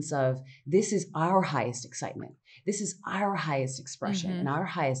importance of, this is our highest excitement. This is our highest expression and our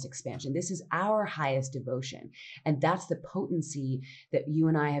highest expansion. This is our highest devotion. And that's the potency that you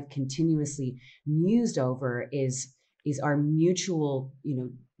and I have continuously mused over, is our mutual,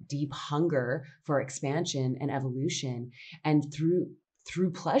 deep hunger for expansion and evolution, and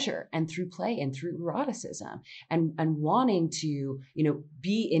through pleasure and through play and through eroticism, and wanting to,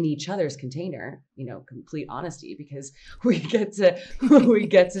 be in each other's container, complete honesty, because we get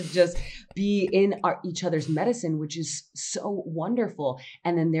to just be in each other's medicine, which is so wonderful.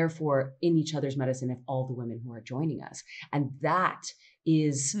 And then therefore in each other's medicine of all the women who are joining us. And that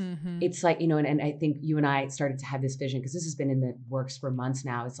is, it's like, and I think you and I started to have this vision, because this has been in the works for months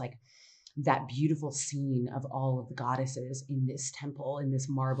now. It's like that beautiful scene of all of the goddesses in this temple, in this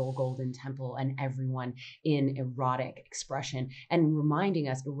marble golden temple, and everyone in erotic expression, and reminding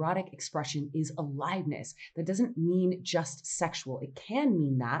us erotic expression is aliveness. That doesn't mean just sexual. It can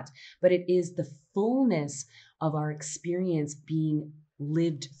mean that, but it is the fullness of our experience being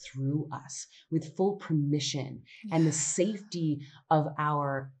lived through us with full permission and the safety of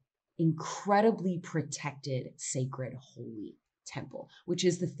our incredibly protected, sacred, holy temple, which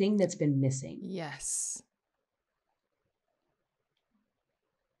is the thing that's been missing. Yes.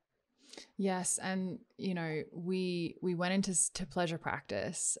 And we went into pleasure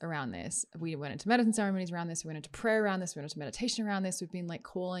practice around this. We went into medicine ceremonies around this. We went into prayer around this. We went into meditation around this. We've been like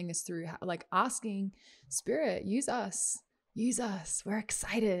calling this through, like asking Spirit, use us use us. We're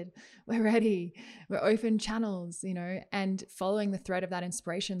excited. We're ready. We're open channels, you know, and following the thread of that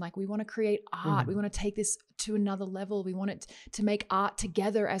inspiration. Like, we want to create art. We want to take this to another level. We want it to make art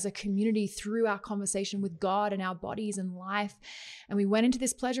together as a community through our conversation with God and our bodies and life. And we went into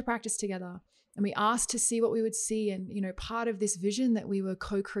this pleasure practice together. And we asked to see what we would see. And, you know, part of this vision that we were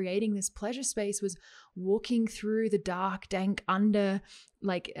co-creating this pleasure space was walking through the dark, dank, under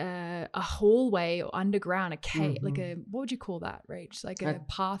like a hallway or underground, a cave, like a, what would you call that, Rach? Like a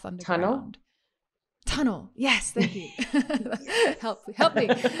path underground. Tunnel. Yes, thank you. help me.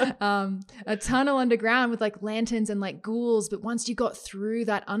 A tunnel underground with like lanterns and like ghouls. But once you got through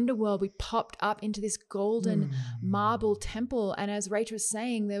that underworld, we popped up into this golden marble temple. And as Rachel was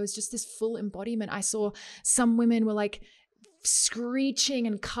saying, there was just this full embodiment. I saw some women were like screeching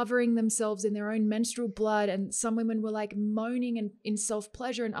and covering themselves in their own menstrual blood, and some women were like moaning and in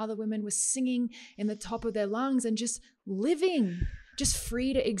self-pleasure, and other women were singing in the top of their lungs and just living, just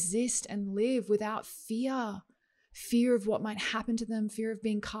free to exist and live without fear of what might happen to them, fear of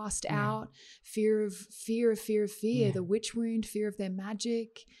being cast out, fear, the witch wound, fear of their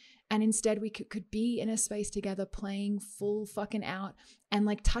magic. And instead we could be in a space together playing full fucking out and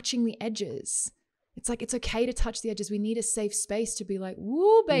like touching the edges. It's like, it's okay to touch the edges. We need a safe space to be like,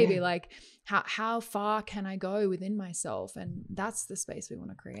 woo, baby, like how far can I go within myself? And that's the space we want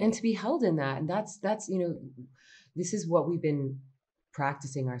to create. And to be held in that. And that's, you know, this is what we've been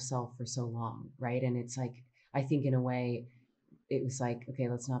practicing ourselves for so long, right? And it's like, I think in a way, it was like, okay,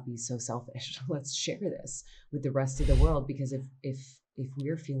 let's not be so selfish. Let's share this with the rest of the world, because if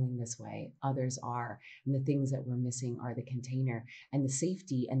we're feeling this way, others are. And the things that we're missing are the container and the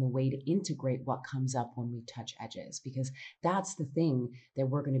safety and the way to integrate what comes up when we touch edges, because that's the thing that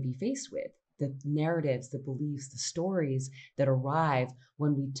we're going to be faced with. The narratives, the beliefs, the stories that arrive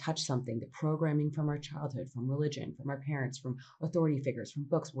when we touch something, the programming from our childhood, from religion, from our parents, from authority figures, from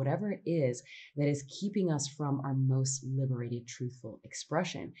books, whatever it is that is keeping us from our most liberated, truthful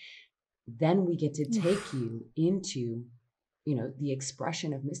expression. Then we get to take you into, you know, the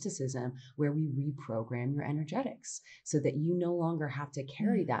expression of mysticism, where we reprogram your energetics so that you no longer have to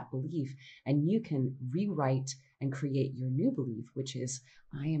carry that belief, and you can rewrite and create your new belief, which is,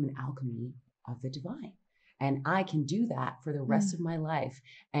 I am an alchemy of the divine. And I can do that for the rest of my life.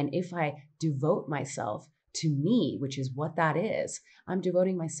 And if I devote myself to me, which is what that is, I'm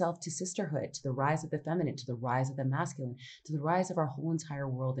devoting myself to sisterhood, to the rise of the feminine, to the rise of the masculine, to the rise of our whole entire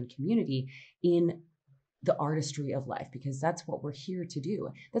world and community in the artistry of life, because that's what we're here to do.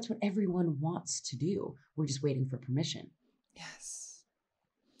 That's what everyone wants to do. We're just waiting for permission.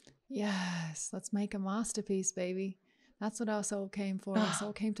 Yes. Let's make a masterpiece, baby. That's what our soul came for. Our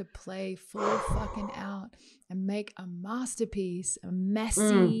soul came to play full fucking out and make a masterpiece, a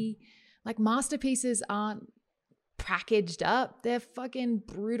messy, like masterpieces aren't packaged up. They're fucking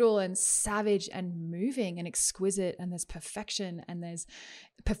brutal and savage and moving and exquisite. And there's perfection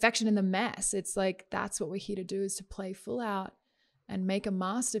in the mess. It's like, that's what we're here to do, is to play full out and make a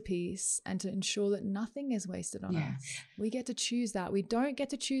masterpiece, and to ensure that nothing is wasted on us. We get to choose that. We don't get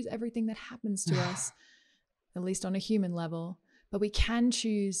to choose everything that happens to us, at least on a human level, but we can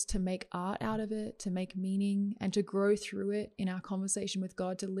choose to make art out of it, to make meaning, and to grow through it in our conversation with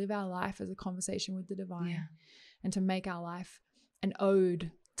God, to live our life as a conversation with the divine, and to make our life an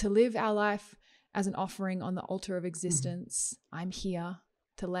ode, to live our life as an offering on the altar of existence. I'm here,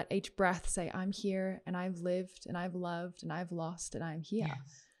 to let each breath say, I'm here, and I've lived, and I've loved, and I've lost, and I'm here.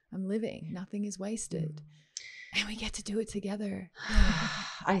 I'm living. Nothing is wasted. And we get to do it together.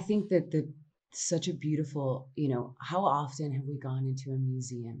 I think that such a beautiful, you know, how often have we gone into a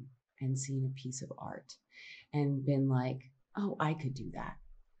museum and seen a piece of art and been like, oh, I could do that,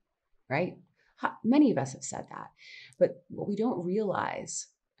 right? Many of us have said that. But what we don't realize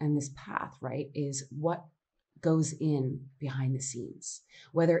in this path, right, is what goes in behind the scenes,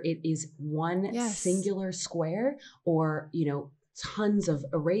 whether it is one singular square or, you know, tons of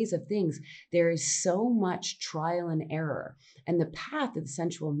arrays of things. There is so much trial and error. And the path of the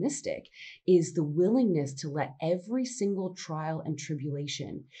sensual mystic is the willingness to let every single trial and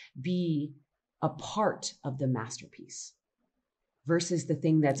tribulation be a part of the masterpiece versus the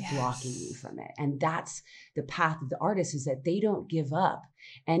thing that's blocking you from it. And that's the path of the artist, is that they don't give up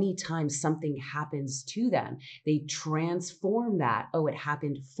anytime something happens to them. They transform that, oh, it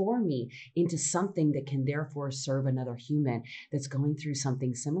happened for me, into something that can therefore serve another human that's going through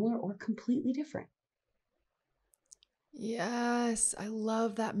something similar or completely different. Yes, I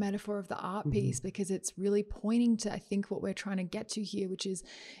love that metaphor of the art piece, because it's really pointing to, I think, what we're trying to get to here, which is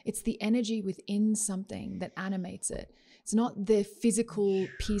it's the energy within something that animates it. It's not the physical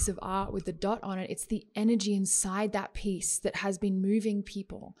piece of art with the dot on it. It's the energy inside that piece that has been moving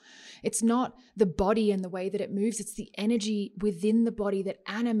people. It's not the body and the way that it moves. It's the energy within the body that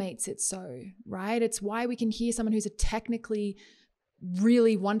animates it so, right? It's why we can hear someone who's a technically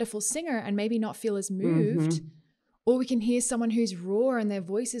really wonderful singer and maybe not feel as moved. Mm-hmm. Or we can hear someone who's raw and their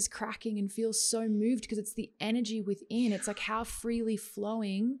voice is cracking and feels so moved because it's the energy within. It's like how freely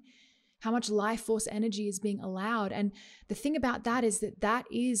flowing, how much life force energy is being allowed. And the thing about that is that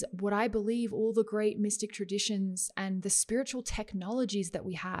is what I believe all the great mystic traditions and the spiritual technologies that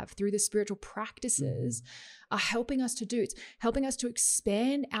we have through the spiritual practices are helping us to do. It's helping us to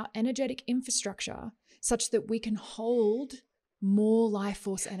expand our energetic infrastructure such that we can hold more life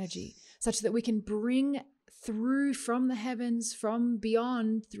force energy, such that we can bring through from the heavens, from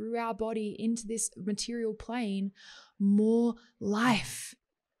beyond, through our body into this material plane, more life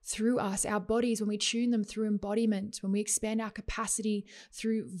through us, our bodies, when we tune them through embodiment, when we expand our capacity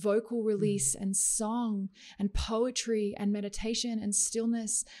through vocal release and song and poetry and meditation and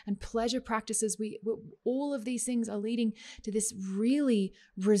stillness and pleasure practices, all of these things are leading to this really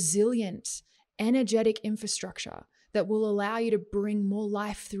resilient, energetic infrastructure that will allow you to bring more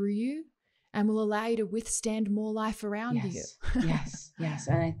life through you and will allow you to withstand more life around you. Yes.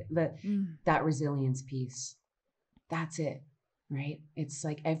 And that resilience piece, that's it, right? It's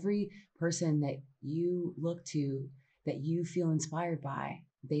like every person that you look to, that you feel inspired by,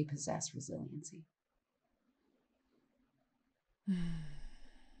 they possess resiliency. Mm-hmm.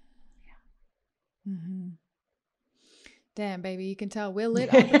 Damn, baby, you can tell we're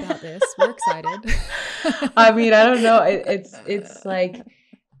lit up about this. We're excited. I mean, I don't know. It's like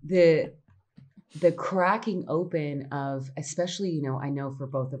the cracking open of, especially, I know for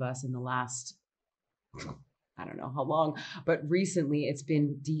both of us in the last, I don't know how long, but recently it's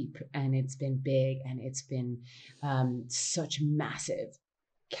been deep and it's been big and it's been such massive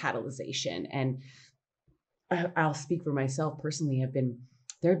catalyzation. And I'll speak for myself personally.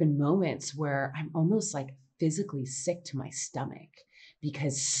 There have been moments where I'm almost like physically sick to my stomach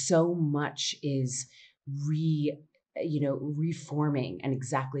because so much is reforming. And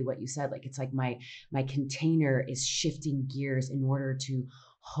exactly what you said, like, it's like my container is shifting gears in order to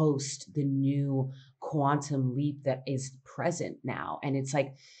host the new quantum leap that is present now. And it's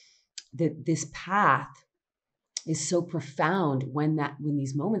like this path is so profound when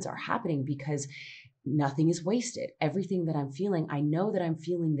these moments are happening, because nothing is wasted. Everything that I'm feeling, I know that I'm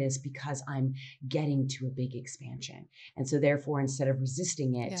feeling this because I'm getting to a big expansion. And so therefore, instead of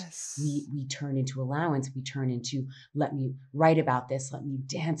resisting it, yes, we turn into allowance. We turn into, let me write about this. Let me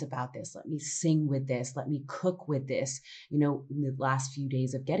dance about this. Let me sing with this. Let me cook with this. In the last few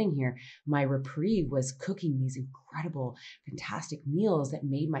days of getting here, my reprieve was cooking these incredible, fantastic meals that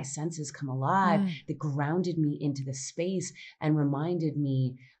made my senses come alive, that grounded me into the space and reminded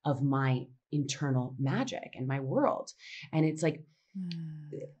me of my internal magic and my world. And it's like,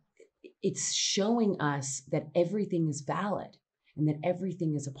 it's showing us that everything is valid and that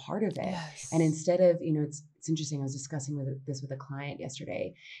everything is a part of it. Yes. And instead of, it's interesting. I was discussing this with a client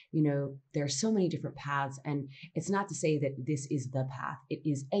yesterday. There are so many different paths, and it's not to say that this is the path. It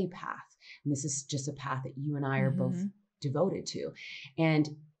is a path. And this is just a path that you and I are both devoted to. And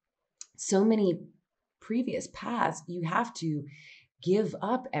so many previous paths, you have to give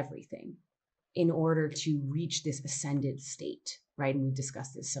up everything in order to reach this ascended state, right? And we've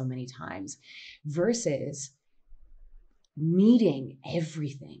discussed this so many times, versus meeting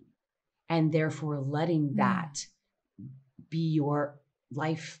everything and therefore letting that be your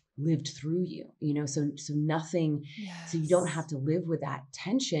life lived through you, so nothing, so you don't have to live with that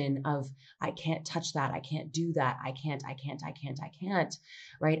tension of, I can't touch that, I can't do that, I can't,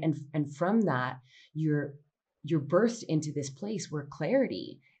 right? And from that, you're birthed into this place where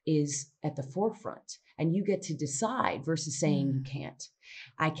clarity is at the forefront, and you get to decide versus saying you can't.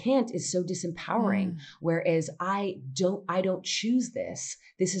 I can't is so disempowering. Whereas I don't choose this.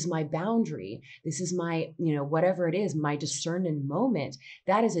 This is my boundary. This is my, whatever it is, my discernment moment.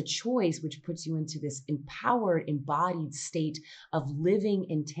 That is a choice which puts you into this empowered, embodied state of living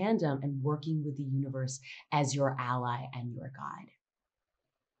in tandem and working with the universe as your ally and your guide.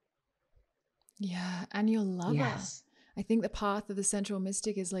 Yeah, and your lover. Yes. I think the path of the sensual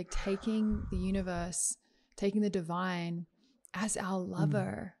mystic is like taking the universe, taking the divine as our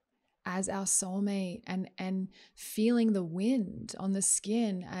lover, as our soulmate, and feeling the wind on the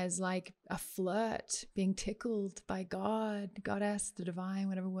skin as like a flirt, being tickled by God, goddess, the divine,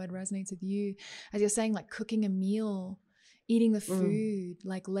 whatever word resonates with you. As you're saying, like cooking a meal eating the food,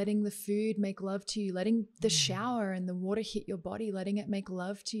 like letting the food make love to you, letting the shower and the water hit your body, letting it make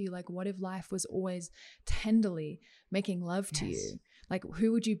love to you. Like, what if life was always tenderly making love to you? Like,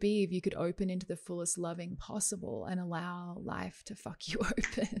 who would you be if you could open into the fullest loving possible and allow life to fuck you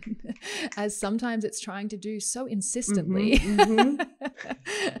open? As sometimes it's trying to do so insistently.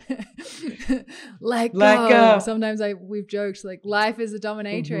 Let go. Sometimes we've joked, like, life is a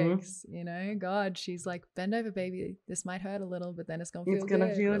dominatrix. You know, God, she's like, bend over, baby. This might hurt a little, but then it's gonna feel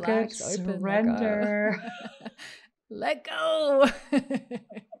good. Relax, open, surrender. Let go. Yeah.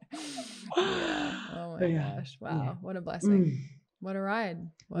 Oh my gosh. Wow. What a blessing. What a ride.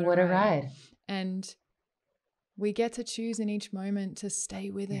 What a ride. And we get to choose in each moment to stay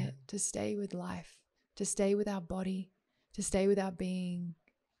with it, to stay with life, to stay with our body, to stay with our being,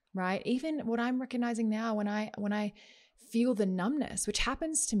 right? Even what I'm recognizing now when I feel the numbness, which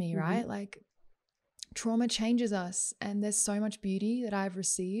happens to me, right? Like, trauma changes us, and there's so much beauty that I've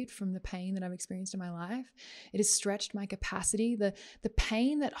received from the pain that I've experienced in my life. It has stretched my capacity. The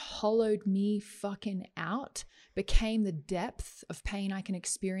pain that hollowed me fucking out became the depth of pain I can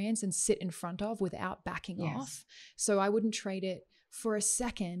experience and sit in front of without backing off. So I wouldn't trade it for a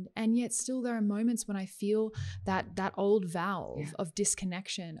second. And yet still there are moments when I feel that old valve of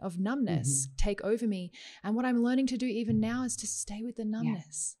disconnection, of numbness take over me. And what I'm learning to do even now is to stay with the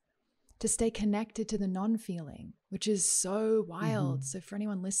numbness. To stay connected to the non-feeling, which is so wild. So for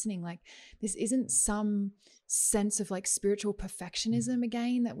anyone listening, like, this isn't some sense of like spiritual perfectionism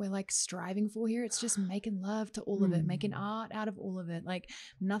again that we're like striving for here. It's just making love to all of it, making art out of all of it. Like,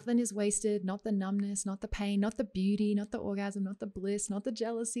 nothing is wasted, not the numbness, not the pain, not the beauty, not the orgasm, not the bliss, not the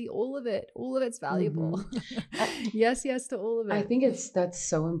jealousy, all of it's valuable. Yes to all of it. I think that's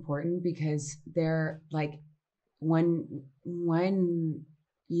so important, because they're like, when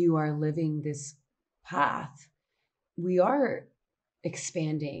you are living this path, we are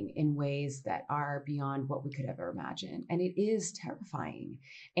expanding in ways that are beyond what we could ever imagine. And it is terrifying.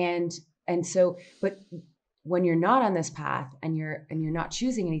 And so, but when you're not on this path and you're not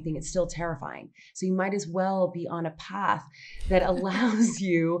choosing anything, it's still terrifying. So you might as well be on a path that allows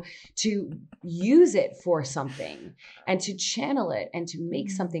you to use it for something and to channel it and to make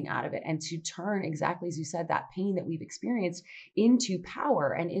something out of it and to turn, exactly as you said, that pain that we've experienced into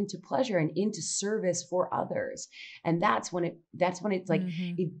power and into pleasure and into service for others. And that's when it's like,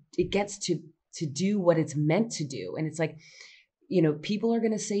 it gets to do what it's meant to do. And it's like, you know, people are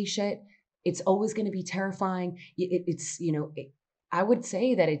going to say shit. It's always going to be terrifying. I would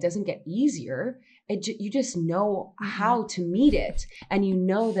say that it doesn't get easier. You just know how to meet it. And you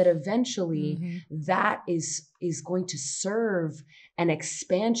know that eventually that is going to serve an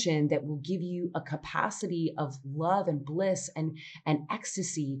expansion that will give you a capacity of love and bliss and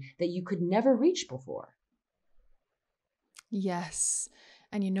ecstasy that you could never reach before. Yes.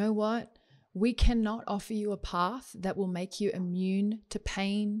 And you know what? We cannot offer you a path that will make you immune to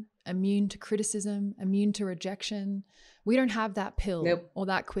pain, immune to criticism, immune to rejection. We don't have that pill or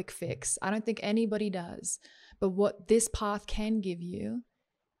that quick fix. I don't think anybody does. But what this path can give you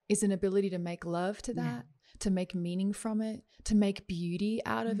is an ability to make love to that, to make meaning from it, to make beauty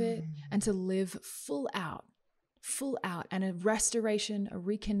out of it, and to live full out, and a restoration, a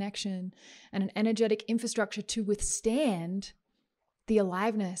reconnection, and an energetic infrastructure to withstand the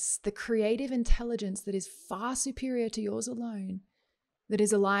aliveness, the creative intelligence that is far superior to yours alone, that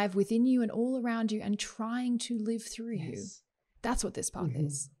is alive within you and all around you and trying to live through you. That's what this path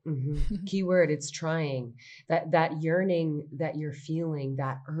is. Keyword, it's trying. That yearning that you're feeling,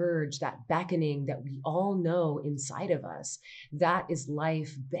 that urge, that beckoning that we all know inside of us, that is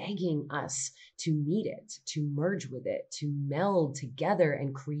life begging us to meet it, to merge with it, to meld together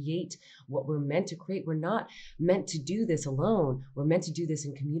and create what we're meant to create. We're not meant to do this alone. We're meant to do this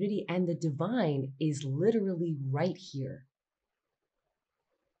in community, and the divine is literally right here.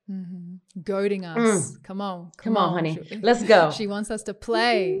 Goading us. Come on, honey. Let's go. She wants us to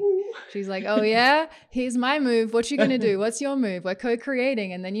play. She's like, oh yeah, here's my move. What you gonna do? What's your move? We're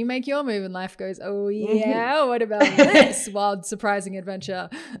co-creating, and then you make your move, and life goes, oh yeah, what about this wild, surprising adventure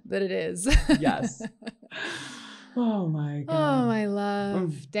that it is? Yes. Oh my God. Oh my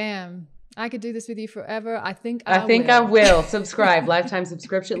love. Damn. I could do this with you forever. I think I will. Subscribe. Lifetimes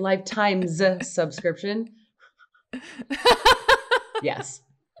subscription. Yes.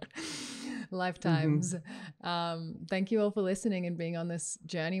 Lifetimes. Thank you all for listening and being on this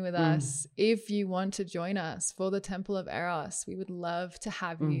journey with us. If you want to join us for the Temple of Eros, we would love to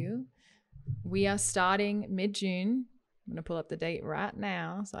have you. We are starting mid-June. I'm going to pull up the date right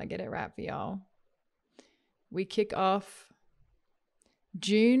now so I get it right for y'all. We kick off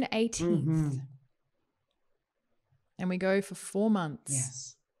June 18th. And we go for 4 months.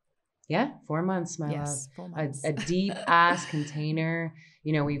 Yes. Yeah, 4 months, my love. 4 months. A deep ass container.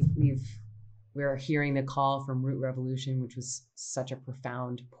 You know, we're hearing the call from Root Revolution, which was such a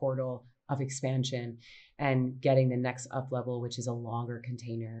profound portal of expansion, and getting the next up level, which is a longer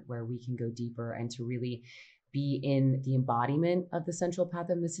container where we can go deeper and to really be in the embodiment of the central path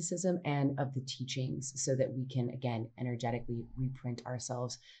of mysticism and of the teachings, so that we can, again, energetically reprint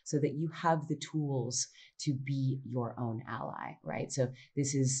ourselves, so that you have the tools to be your own ally, right? So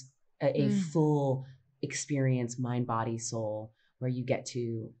this is a full experience, mind, body, soul, where you get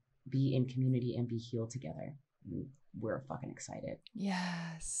to be in community and be healed together. We're fucking excited.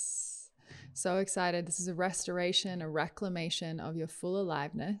 Yes. So excited. This is a restoration, a reclamation of your full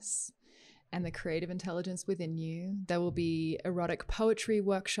aliveness and the creative intelligence within you. There will be erotic poetry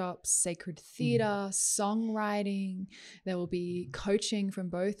workshops, sacred theater, songwriting. There will be coaching from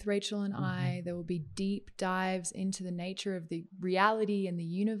both Rachel and I. There will be deep dives into the nature of the reality and the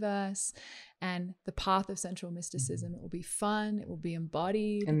universe and the path of sensual mysticism. It will be fun. It will be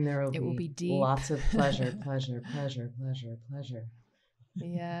embodied. And it will be deep. Lots of pleasure, pleasure, pleasure, pleasure, pleasure.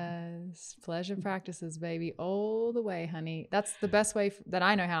 Yes, pleasure practices, baby, all the way, honey. That's the best way that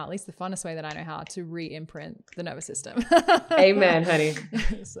I know how, at least the funnest way that I know how, to re-imprint the nervous system. Amen, honey.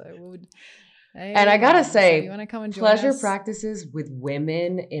 And I gotta say, so you want to come and join pleasure us? practices with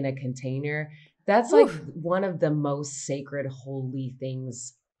women in a container, that's like one of the most sacred, holy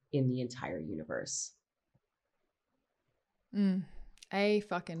things in the entire universe. A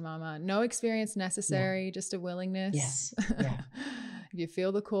fucking mama. No experience necessary, just a willingness. Yes. Yeah. If you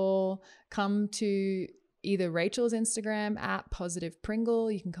feel the call, come to either Rachel's Instagram at Positive Pringle.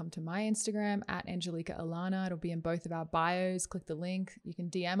 You can come to my Instagram at Angelica Alana. It'll be in both of our bios. Click the link. You can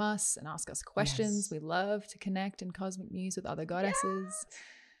DM us and ask us questions. We love to connect in cosmic muse with other goddesses.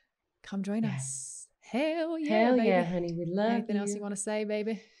 Come join us. Hell yeah, Hell baby. yeah, honey. We love Anything else you want to say,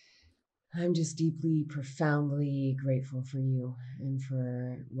 baby? I'm just deeply, profoundly grateful for you and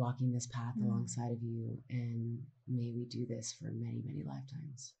for walking this path alongside of you. And may we do this for many, many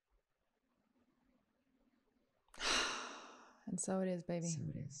lifetimes. And so it is, baby. So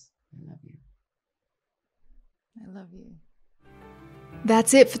it is. I love you. I love you.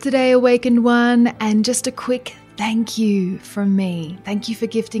 That's it for today, Awakened One. And just a quick thank you from me. Thank you for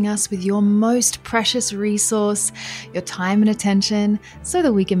gifting us with your most precious resource, your time and attention, so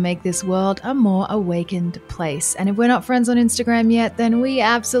that we can make this world a more awakened place. And if we're not friends on Instagram yet, then we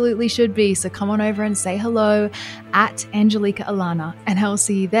absolutely should be. So come on over and say hello at Angelica Alana, and I'll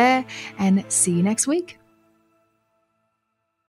see you there and see you next week.